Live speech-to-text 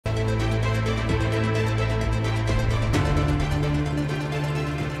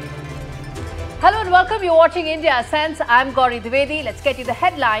welcome. You're watching India Sense. I'm Gauri Dwivedi. Let's get you the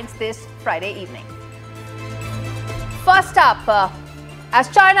headlines this Friday evening. First up, as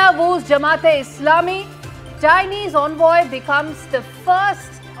China woos Jamaat-e-Islami, Chinese envoy becomes the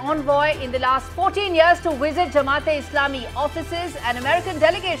first envoy in the last 14 years to visit Jamaat-e-Islami offices. An American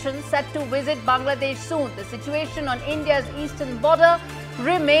delegation set to visit Bangladesh soon. The situation on India's eastern border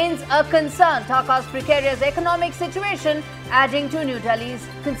remains a concern. Dhaka's precarious economic situation adding to New Delhi's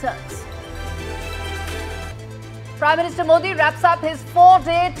concerns. Prime Minister Modi wraps up his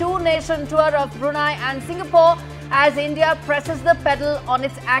 4-day two-nation tour of Brunei and Singapore as India presses the pedal on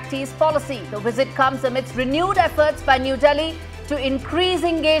its Act East policy. The visit comes amidst renewed efforts by New Delhi to increase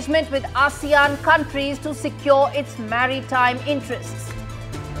engagement with ASEAN countries to secure its maritime interests.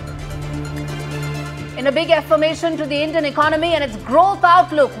 In a big affirmation to the Indian economy and its growth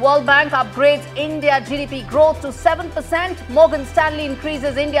outlook, World Bank upgrades India GDP growth to 7%. Morgan Stanley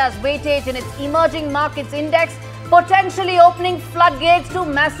increases India's weightage in its emerging markets index, potentially opening floodgates to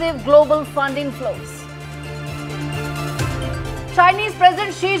massive global fund inflows. Chinese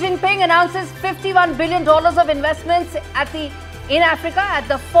President Xi Jinping announces $51 billion of investments in Africa at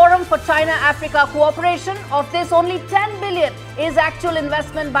the Forum for China-Africa Cooperation. Of this, only $10 billion is actual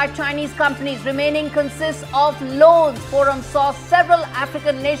investment by Chinese companies. Remaining consists of loans. Forum saw several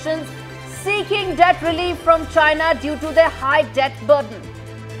African nations seeking debt relief from China due to their high debt burden.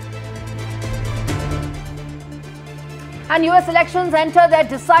 And US elections enter their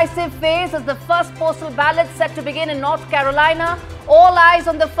decisive phase as the first postal ballot set to begin in North Carolina. All eyes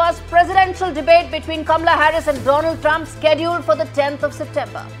on the first presidential debate between Kamala Harris and Donald Trump, scheduled for the 10th of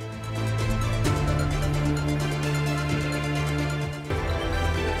September.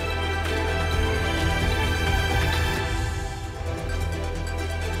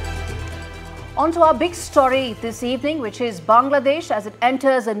 On to our big story this evening, which is Bangladesh as it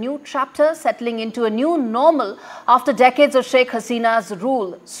enters a new chapter, settling into a new normal after decades of Sheikh Hasina's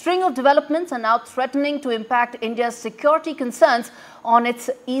rule. String of developments are now threatening to impact India's security concerns on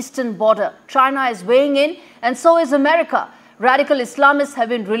its eastern border. China is weighing in, and so is America. Radical Islamists have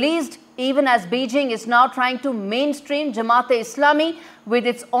been released, even as Beijing is now trying to mainstream Jamaat-e-Islami, with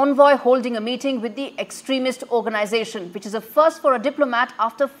its envoy holding a meeting with the extremist organization, which is a first for a diplomat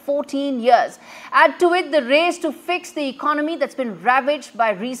after 14 years. Add to it the race to fix the economy that's been ravaged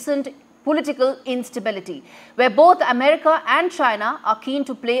by recent political instability, where both America and China are keen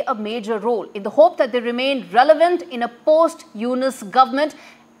to play a major role in the hope that they remain relevant in a post-Yunus government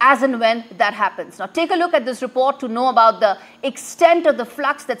as and when that happens. Now take a look at this report to know about the extent of the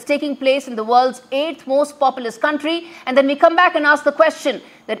flux that's taking place in the world's 8th most populous country, and then we come back and ask the question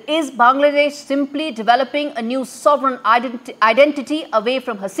that is Bangladesh simply developing a new sovereign identity away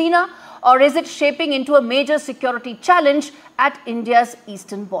from Hasina, or is it shaping into a major security challenge at India's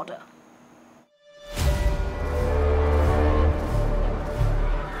eastern border?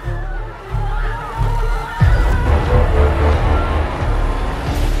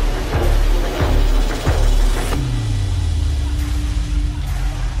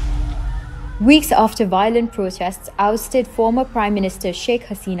 Weeks after violent protests ousted former Prime Minister Sheikh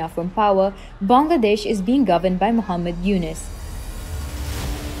Hasina from power, Bangladesh is being governed by Muhammad Yunus,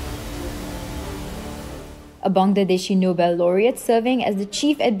 a Bangladeshi Nobel laureate serving as the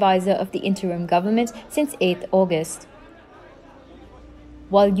chief advisor of the interim government since 8th August.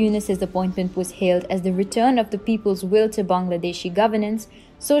 While Yunus's appointment was hailed as the return of the people's will to Bangladeshi governance,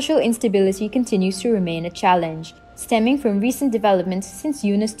 social instability continues to remain a challenge, stemming from recent developments since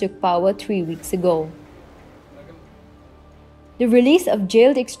Yunus took power 3 weeks ago. The release of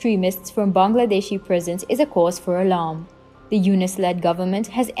jailed extremists from Bangladeshi prisons is a cause for alarm. The Yunus-led government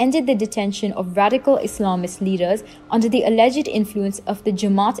has ended the detention of radical Islamist leaders under the alleged influence of the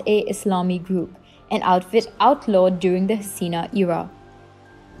Jamaat-e-Islami group, an outfit outlawed during the Hasina era.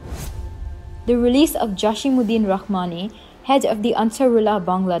 The release of Jashimuddin Rahmani, head of the Ansarullah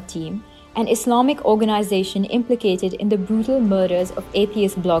Bangla team, an Islamic organization implicated in the brutal murders of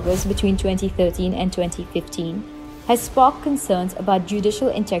atheist bloggers between 2013 and 2015, has sparked concerns about judicial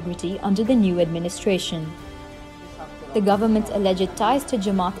integrity under the new administration. The government's alleged ties to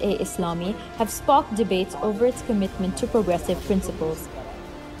Jamaat-e-Islami have sparked debates over its commitment to progressive principles.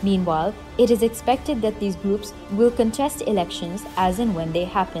 Meanwhile, it is expected that these groups will contest elections as and when they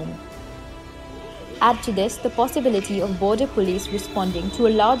happen. Add to this the possibility of border police responding to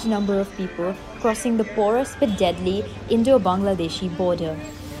a large number of people crossing the porous but deadly Indo-Bangladeshi border.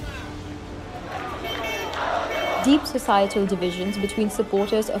 Deep societal divisions between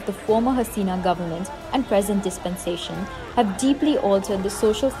supporters of the former Hasina government and present dispensation have deeply altered the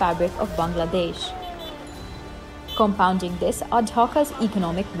social fabric of Bangladesh. Compounding this are Dhaka's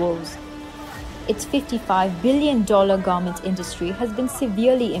economic woes. its $55 billion garment industry has been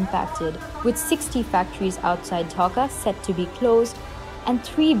severely impacted, with 60 factories outside Dhaka set to be closed, and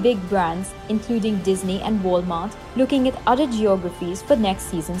 3 big brands, including Disney and Walmart, looking at other geographies for next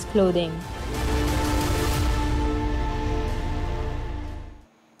season's clothing.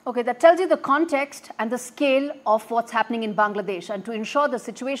 Okay, that tells you the context and the scale of what's happening in Bangladesh. And to ensure the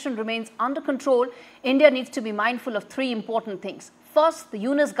situation remains under control, India needs to be mindful of 3 important things. First, the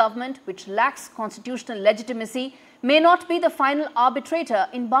Yunus government, which lacks constitutional legitimacy, may not be the final arbitrator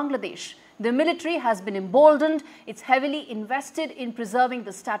in Bangladesh. The military has been emboldened. It's heavily invested in preserving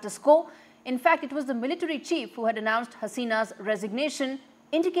the status quo. In fact, it was the military chief who had announced Hasina's resignation,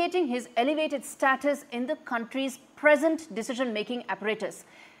 indicating his elevated status in the country's present decision-making apparatus.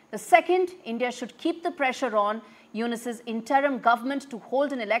 The second, India should keep the pressure on Yunus's interim government to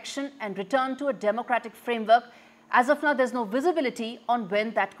hold an election and return to a democratic framework. As of now, there's no visibility on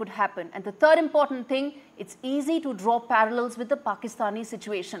when that could happen. And the third important thing, it's easy to draw parallels with the Pakistani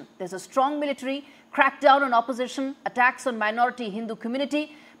situation. There's a strong military, crackdown on opposition, attacks on minority Hindu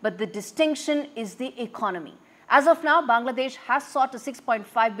community, but the distinction is the economy. As of now, Bangladesh has sought a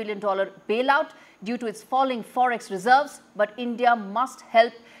 $6.5 billion bailout due to its falling forex reserves, but India must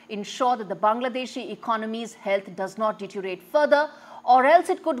help ensure that the Bangladeshi economy's health does not deteriorate further, or else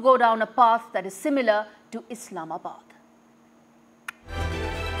it could go down a path that is similar to Islamabad.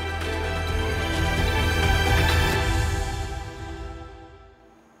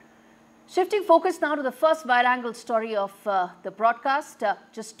 Shifting focus now to the first wide-angle story of the broadcast.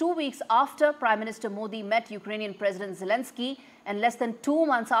 Just 2 weeks after Prime Minister Modi met Ukrainian President Zelensky and less than 2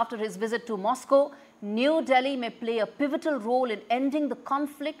 months after his visit to Moscow, New Delhi may play a pivotal role in ending the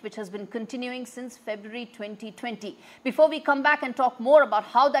conflict which has been continuing since February 2020. Before we come back and talk more about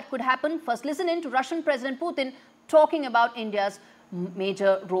how that could happen, first listen in to Russian President Putin talking about India's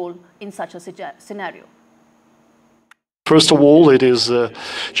major role in such a scenario. First of all, it is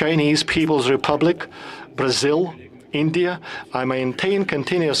Chinese People's Republic, Brazil, India. I'm in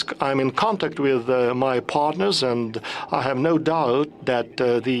contact with my partners, and I have no doubt that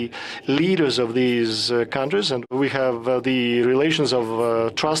the leaders of these countries, and we have the relations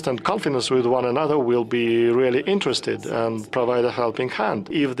of trust and confidence with one another, will be really interested and provide a helping hand.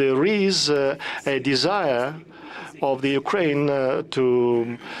 If there is a desire of the Ukraine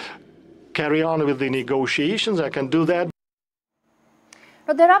to carry on with the negotiations, I can do that.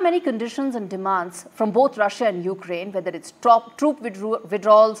 Now, there are many conditions and demands from both Russia and Ukraine, whether it's troop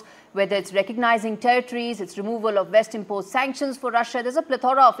withdrawals, whether it's recognizing territories, it's removal of West-imposed sanctions for Russia. There's a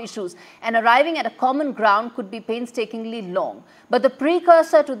plethora of issues, and arriving at a common ground could be painstakingly long. But the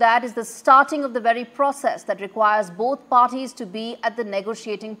precursor to that is the starting of the very process that requires both parties to be at the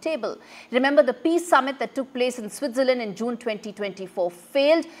negotiating table. Remember, the peace summit that took place in Switzerland in June 2024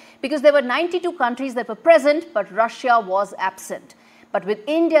 failed because there were 92 countries that were present, but Russia was absent. But with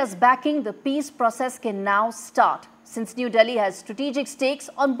India's backing, the peace process can now start, since New Delhi has strategic stakes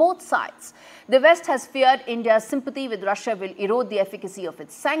on both sides. The West has feared India's sympathy with Russia will erode the efficacy of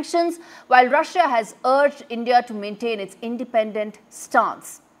its sanctions, while Russia has urged India to maintain its independent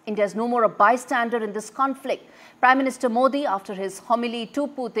stance. India is no more a bystander in this conflict. Prime Minister Modi, after his homily to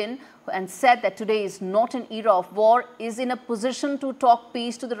Putin, and said that today is not an era of war, is in a position to talk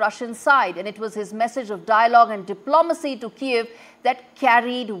peace to the Russian side. And it was his message of dialogue and diplomacy to Kiev that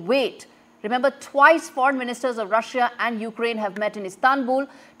carried weight. Remember, twice foreign ministers of Russia and Ukraine have met in Istanbul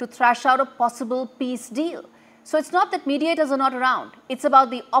to thrash out a possible peace deal. So it's not that mediators are not around. It's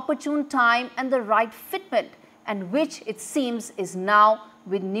about the opportune time and the right fitment, and which it seems is now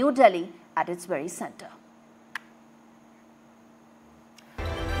with New Delhi at its very center.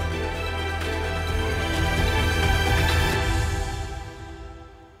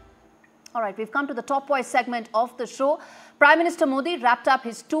 All right, we've come to the top voice segment of the show. Prime Minister Modi wrapped up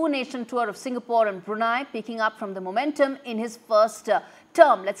his 2-nation tour of Singapore and Brunei, picking up from the momentum in his first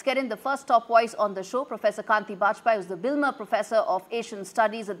term. Let's get in the first top voice on the show, Professor Kanti Bajpai, who's the Bilmer Professor of Asian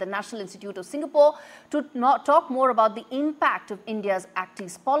Studies at the National Institute of Singapore, to talk more about the impact of India's Act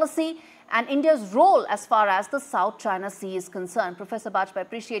East policy and India's role as far as the South China Sea is concerned. Professor Bajpai, I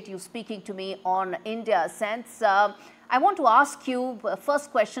appreciate you speaking to me on India's sense. I want to ask you a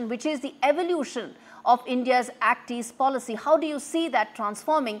first question, which is the evolution of India's Act East policy. How do you see that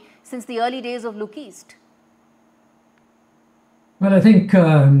transforming since the early days of Look East? Well, I think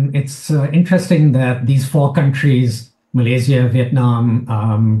it's interesting that these 4 countries, Malaysia,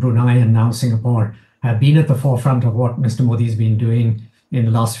 Vietnam, Brunei, and now Singapore, have been at the forefront of what Mr. Modi has been doing in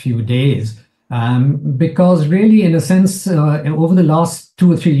the last few days. Because really, in a sense, over the last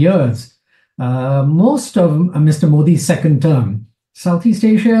 2 or 3 years, most of Mr. Modi's second term Southeast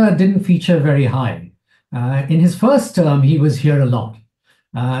Asia didn't feature very high. In his first term, he was here a lot.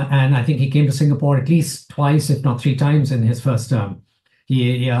 And I think he came to Singapore at least twice, if not three times in his first term.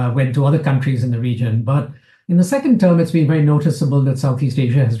 He went to other countries in the region. But in the second term, it's been very noticeable that Southeast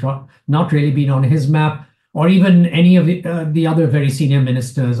Asia has not really been on his map, or even any of the other very senior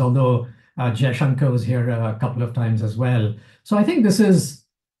ministers, although Jaishankar was here a couple of times as well. So I think this is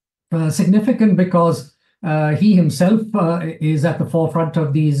significant because he himself is at the forefront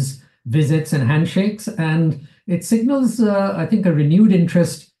of these visits and handshakes, and it signals, I think, a renewed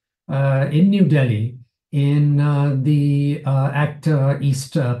interest in New Delhi in the Act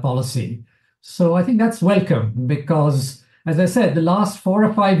East policy. So I think that's welcome because, as I said, the last 4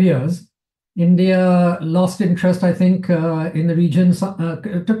 or 5 years, India lost interest, I think, in the region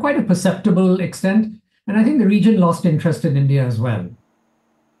to quite a perceptible extent. And I think the region lost interest in India as well.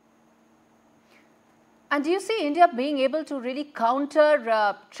 And do you see India being able to really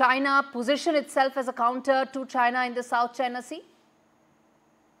counter China, position itself as a counter to China in the South China Sea?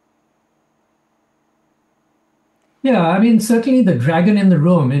 Yeah, I mean, certainly the dragon in the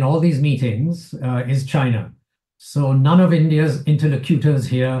room in all these meetings is China. So none of India's interlocutors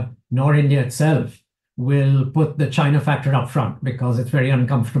here, nor India itself, will put the China factor up front because it's very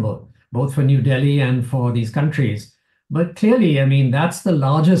uncomfortable, both for New Delhi and for these countries. But clearly, I mean, that's the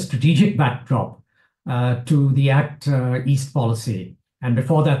largest strategic backdrop to the Act East policy, and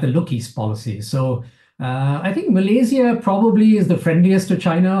before that, the Look East policy. So I think Malaysia probably is the friendliest to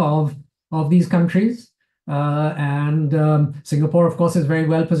China of these countries. And Singapore, of course, is very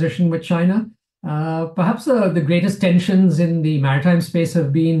well positioned with China. Perhaps the greatest tensions in the maritime space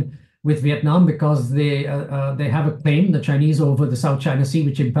have been with Vietnam because they have a claim, the Chinese, over the South China Sea,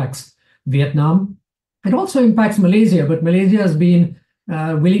 which impacts Vietnam. It also impacts Malaysia, but Malaysia has been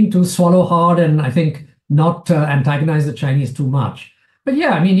willing to swallow hard and I think not antagonize the Chinese too much. But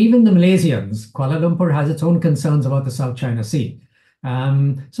yeah, I mean, even the Malaysians, Kuala Lumpur has its own concerns about the South China Sea.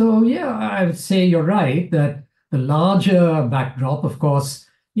 So yeah, I would say you're right that the larger backdrop, of course,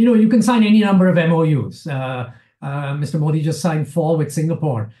 you can sign any number of MOUs. Mr. Modi just signed 4 with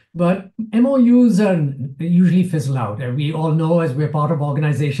Singapore, but MOUs usually fizzle out. And we all know, as we're part of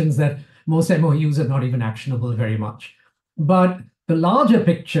organizations, that most MOUs are not even actionable very much. But the larger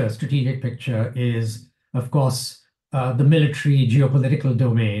picture, strategic picture, is, of course, the military geopolitical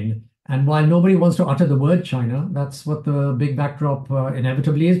domain. And while nobody wants to utter the word China, that's what the big backdrop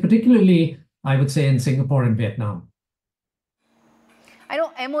inevitably is, particularly, I would say, in Singapore and Vietnam. I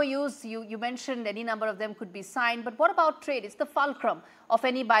know MOUs, you mentioned any number of them could be signed, but what about trade? It's the fulcrum of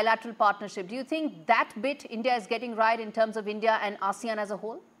any bilateral partnership. Do you think that bit India is getting right in terms of India and ASEAN as a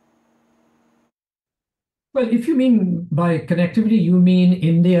whole? Well, if you mean by connectivity, you mean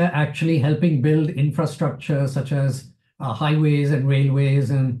India actually helping build infrastructure such as highways and railways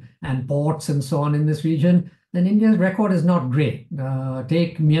and ports and so on in this region, then India's record is not great.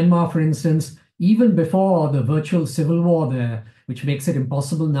 Take Myanmar, for instance, even before the virtual civil war there, which makes it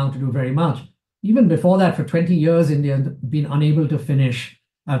impossible now to do very much. Even before that, for 20 years, India had been unable to finish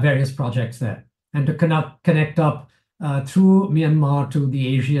various projects there and to connect up through Myanmar to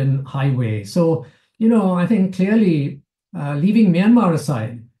the Asian highway. So, I think clearly, leaving Myanmar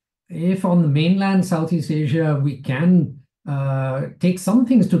aside, if on the mainland Southeast Asia we can take some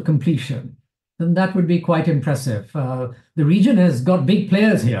things to completion, then that would be quite impressive. The region has got big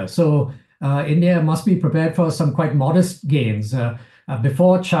players here, so India must be prepared for some quite modest gains.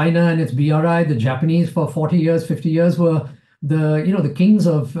 Before China and its BRI, the Japanese for 40 years, 50 years were the kings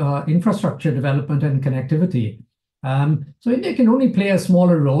of infrastructure development and connectivity. So India can only play a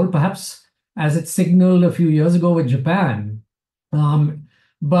smaller role, perhaps as it signaled a few years ago with Japan.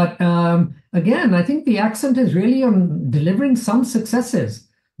 But again, I think the accent is really on delivering some successes.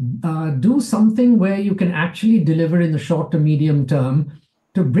 Do something where you can actually deliver in the short to medium term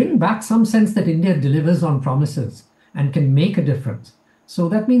to bring back some sense that India delivers on promises and can make a difference. So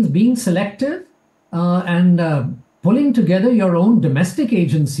that means being selective and pulling together your own domestic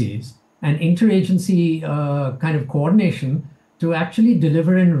agencies and interagency kind of coordination to actually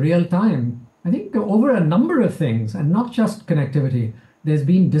deliver in real time. I think over a number of things, and not just connectivity, there's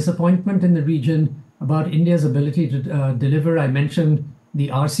been disappointment in the region about India's ability to deliver. I mentioned the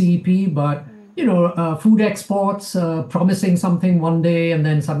RCEP, but food exports, promising something one day and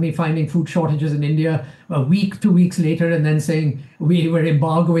then suddenly finding food shortages in India a week, 2 weeks later, and then saying we were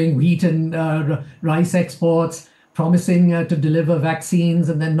embargoing wheat and rice exports, promising to deliver vaccines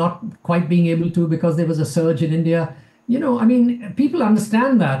and then not quite being able to because there was a surge in India. I mean, people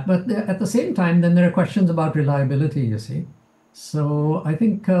understand that, but at the same time, then there are questions about reliability, you see. So I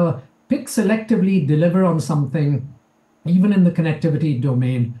think pick selectively, deliver on something, even in the connectivity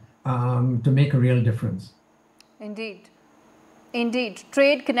domain, to make a real difference. Indeed. Indeed,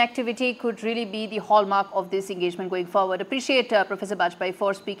 trade connectivity could really be the hallmark of this engagement going forward. Appreciate Professor Bajpai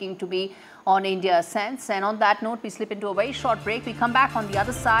for speaking to me on India Sense. And on that note, we slip into a very short break. We come back on the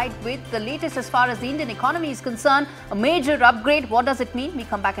other side with the latest as far as the Indian economy is concerned. A major upgrade. What does it mean? We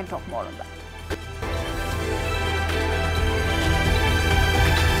come back and talk more on that.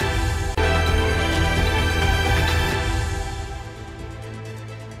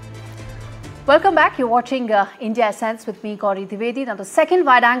 Welcome back. You're watching India Sense with me, Gauri Dwivedi. Now, the second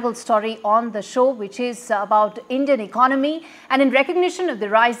wide-angle story on the show, which is about Indian economy, and in recognition of the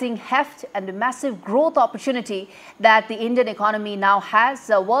rising heft and the massive growth opportunity that the Indian economy now has,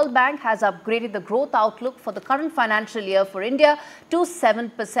 World Bank has upgraded the growth outlook for the current financial year for India to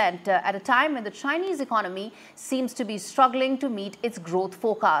 7% at a time when the Chinese economy seems to be struggling to meet its growth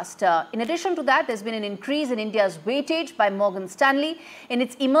forecast. In addition to that, there's been an increase in India's weightage by Morgan Stanley in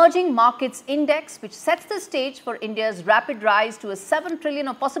its emerging markets index, which sets the stage for India's rapid rise to a $7 trillion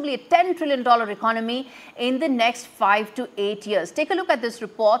or possibly a $10 trillion economy in the next 5 to 8 years. Take a look at this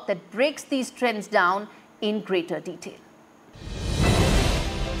report that breaks these trends down in greater detail.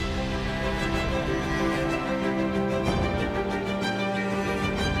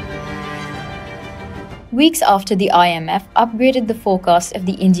 Weeks after the IMF upgraded the forecast of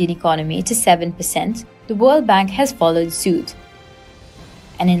the Indian economy to 7%, the World Bank has followed suit.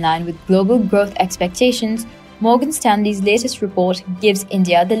 And in line with global growth expectations, Morgan Stanley's latest report gives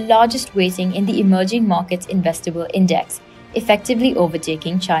India the largest weighting in the Emerging Markets Investable Index, effectively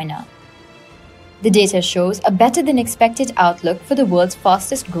overtaking China. The data shows a better-than-expected outlook for the world's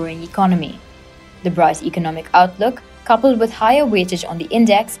fastest-growing economy. The bright economic outlook, coupled with higher weightage on the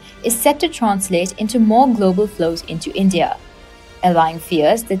index, is set to translate into more global flows into India, allaying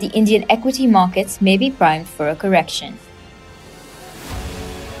fears that the Indian equity markets may be primed for a correction.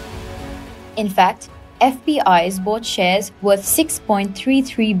 In fact, FPIs bought shares worth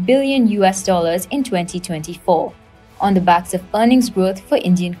 $6.33 billion in 2024, on the backs of earnings growth for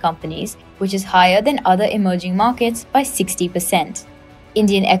Indian companies, which is higher than other emerging markets by 60%.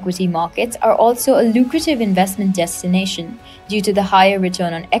 Indian equity markets are also a lucrative investment destination due to the higher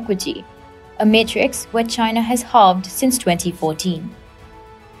return on equity, a matrix where China has halved since 2014.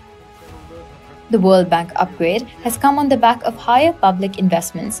 The World Bank upgrade has come on the back of higher public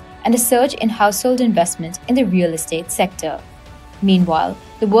investments and a surge in household investment in the real estate sector. Meanwhile,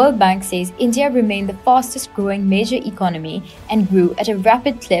 the World Bank says India remained the fastest growing major economy and grew at a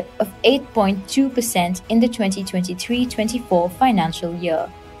rapid clip of 8.2% in the 2023-24 financial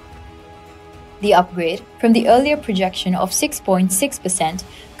year. The upgrade from the earlier projection of 6.6%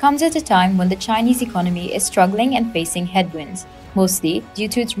 comes at a time when the Chinese economy is struggling and facing headwinds, mostly due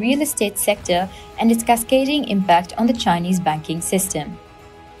to its real estate sector and its cascading impact on the Chinese banking system.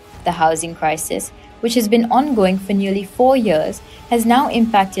 The housing crisis, which has been ongoing for nearly 4 years, has now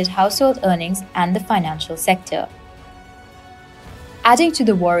impacted household earnings and the financial sector. Adding to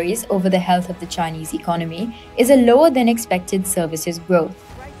the worries over the health of the Chinese economy is a lower than expected services growth.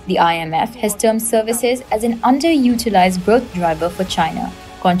 The IMF has termed services as an underutilized growth driver for China,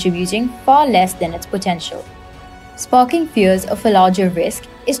 contributing far less than its potential. Sparking fears of a larger risk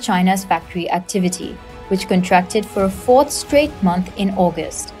is China's factory activity, which contracted for a 4th straight month in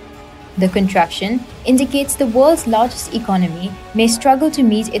August. The contraction indicates the world's largest economy may struggle to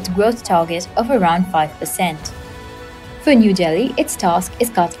meet its growth target of around 5%. For New Delhi, its task is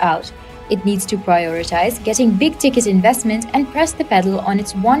cut out. It needs to prioritize getting big-ticket investment and press the pedal on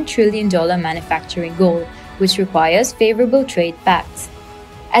its $1 trillion manufacturing goal, which requires favorable trade pacts.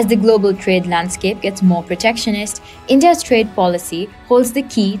 As the global trade landscape gets more protectionist, India's trade policy holds the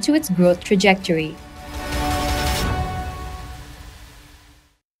key to its growth trajectory.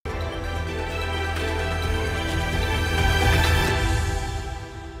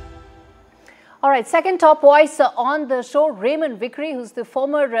 All right, second top voice on the show, Raymond Vickery, who's the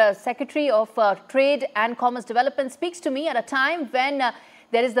former Secretary of Trade and Commerce Development, speaks to me at a time when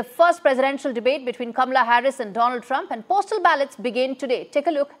there is the first presidential debate between Kamala Harris and Donald Trump, and postal ballots begin today. Take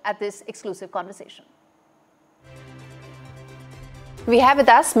a look at this exclusive conversation. We have with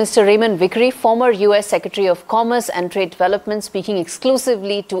us Mr. Raymond Vickery, former US Secretary of Commerce and Trade Development, speaking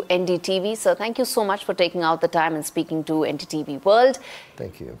exclusively to NDTV. So thank you so much for taking out the time and speaking to NDTV World.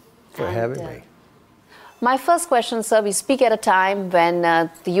 Thank you for having me. My first question, sir, we speak at a time when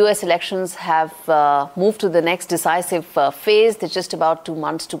the US elections have moved to the next decisive phase. There's just about 2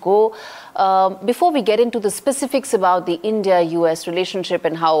 months to go. Before we get into the specifics about the India-US relationship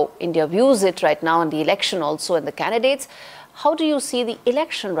and how India views it right now, and the election also and the candidates, how do you see the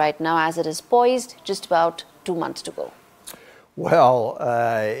election right now as it is poised, just about 2 months to go? Well,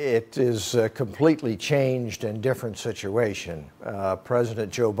 it is a completely changed and different situation.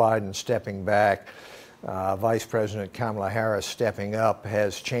 President Joe Biden stepping back, Vice President Kamala Harris stepping up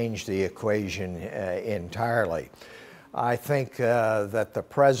has changed the equation entirely. I think that the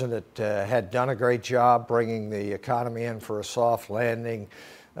president had done a great job bringing the economy in for a soft landing,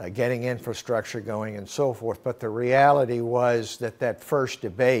 getting infrastructure going and so forth, but the reality was that that first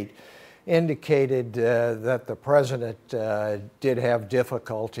debate indicated that the president did have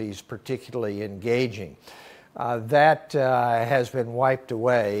difficulties particularly engaging. That has been wiped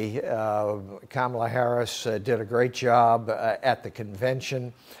away. Kamala Harris did a great job at the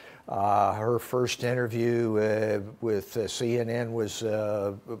convention. Her first interview with CNN was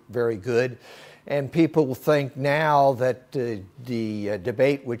very good. And people think now that the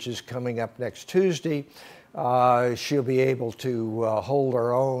debate, which is coming up next Tuesday, she'll be able to hold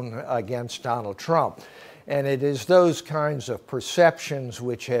her own against Donald Trump. And it is those kinds of perceptions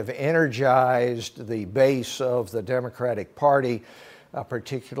which have energized the base of the Democratic Party,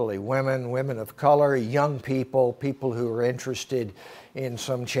 particularly women of color, young people, people who are interested in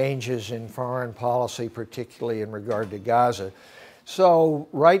some changes in foreign policy, particularly in regard to Gaza. So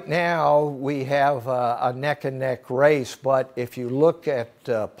right now we have a neck-and-neck race, but if you look at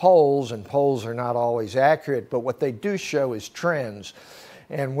polls, and polls are not always accurate, but what they do show is trends.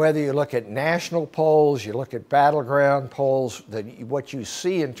 And whether you look at national polls, you look at battleground polls, what you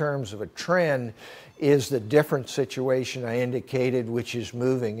see in terms of a trend is the different situation I indicated, which is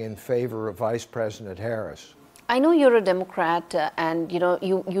moving in favor of Vice President Harris. I know you're a Democrat and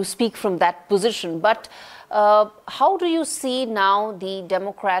you speak from that position, but how do you see now the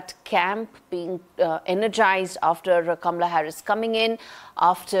Democrat camp being energized after Kamala Harris coming in,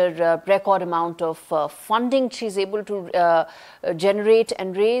 after a record amount of funding she's able to generate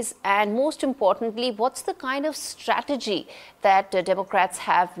and raise, and most importantly, what's the kind of strategy that Democrats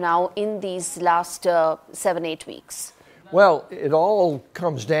have now in these last 7-8 weeks? Well, it all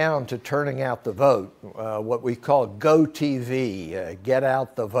comes down to turning out the vote, what we call Go TV, get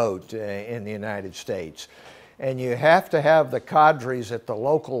out the vote in the United States. And you have to have the cadres at the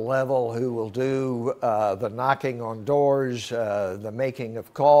local level who will do the knocking on doors, the making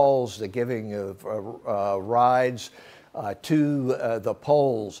of calls, the giving of rides to the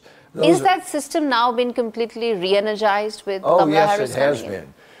polls. Is that system now been completely re-energized with Kamala Harris coming in? Oh, yes, it has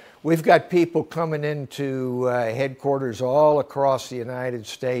been. We've got people coming into headquarters all across the United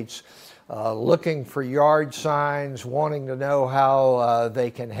States looking for yard signs, wanting to know how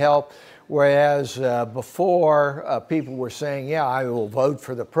they can help. Whereas before, people were saying, yeah, I will vote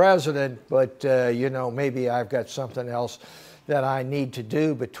for the president, but, maybe I've got something else that I need to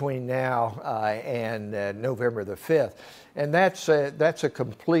do between now and November the 5th. And that's a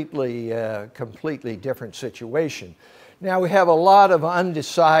completely different situation. Now, we have a lot of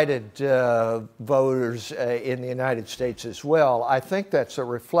undecided voters in the United States as well. I think that's a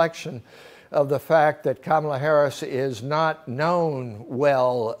reflection of the fact that Kamala Harris is not known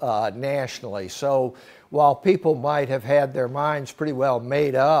well nationally. So while people might have had their minds pretty well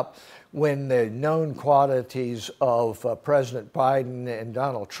made up when the known qualities of President Biden and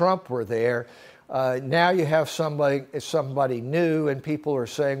Donald Trump were there, now you have somebody new, and people are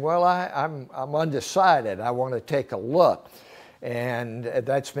saying, well, I'm undecided. I want to take a look. And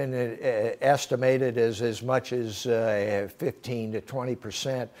that's been estimated as much as 15 to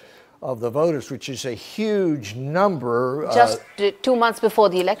 20% of the voters, which is a huge number. Just 2 months before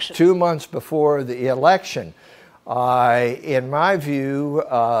the election. 2 months before the election. In my view,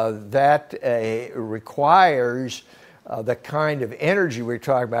 that requires the kind of energy we're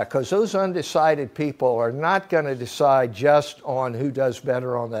talking about, because those undecided people are not going to decide just on who does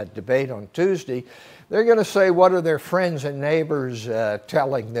better on that debate on Tuesday. They're going to say, what are their friends and neighbors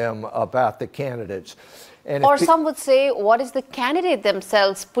telling them about the candidates? And or some would say, what is the candidate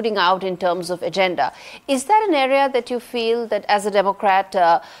themselves putting out in terms of agenda? Is that an area that you feel that as a Democrat,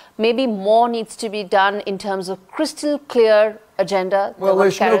 maybe more needs to be done in terms of crystal clear agenda that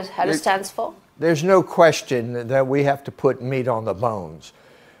what Harris stands for? There's no question that we have to put meat on the bones.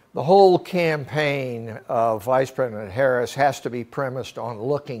 The whole campaign of Vice President Harris has to be premised on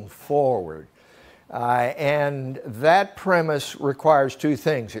looking forward. And that premise requires two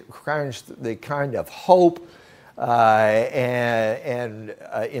things. It requires the kind of hope and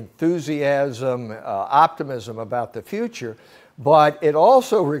enthusiasm, optimism about the future, but it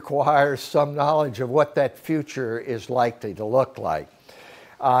also requires some knowledge of what that future is likely to look like.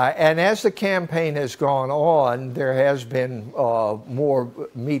 And as the campaign has gone on, there has been more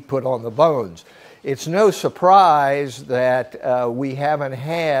meat put on the bones. it's no surprise that we haven't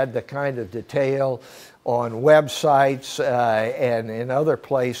had the kind of detail on websites and in other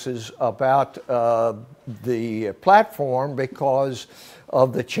places about the platform because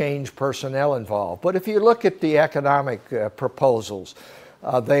of the change personnel involved. But if you look at the economic proposals,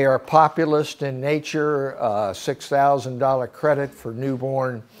 they are populist in nature, $6,000 credit for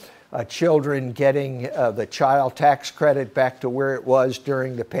newborn children, getting the child tax credit back to where it was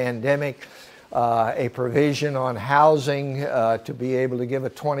during the pandemic, a provision on housing to be able to give a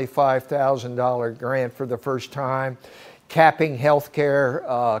 $25,000 grant for the first time, capping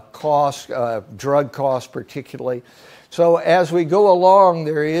healthcare costs, drug costs particularly. So as we go along,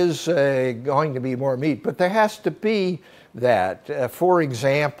 there is going to be more meat, but there has to be that. For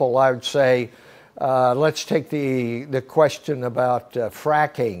example, I would say, let's take the question about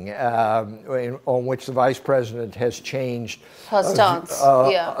fracking, on which the Vice President has changed her stance.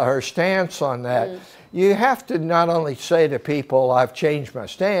 Her stance on that. You have to not only say to people, I've changed my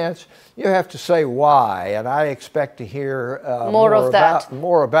stance, you have to say why, and I expect to hear more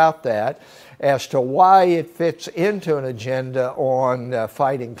about that as to why it fits into an agenda on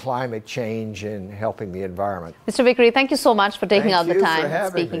fighting climate change and helping the environment. Mr. Vickery, thank you so much for taking out the time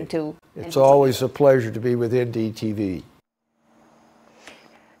and speaking to It's always a pleasure to be with NDTV.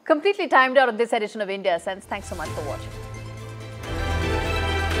 Completely timed out on this edition of India Sense. Thanks so much for watching.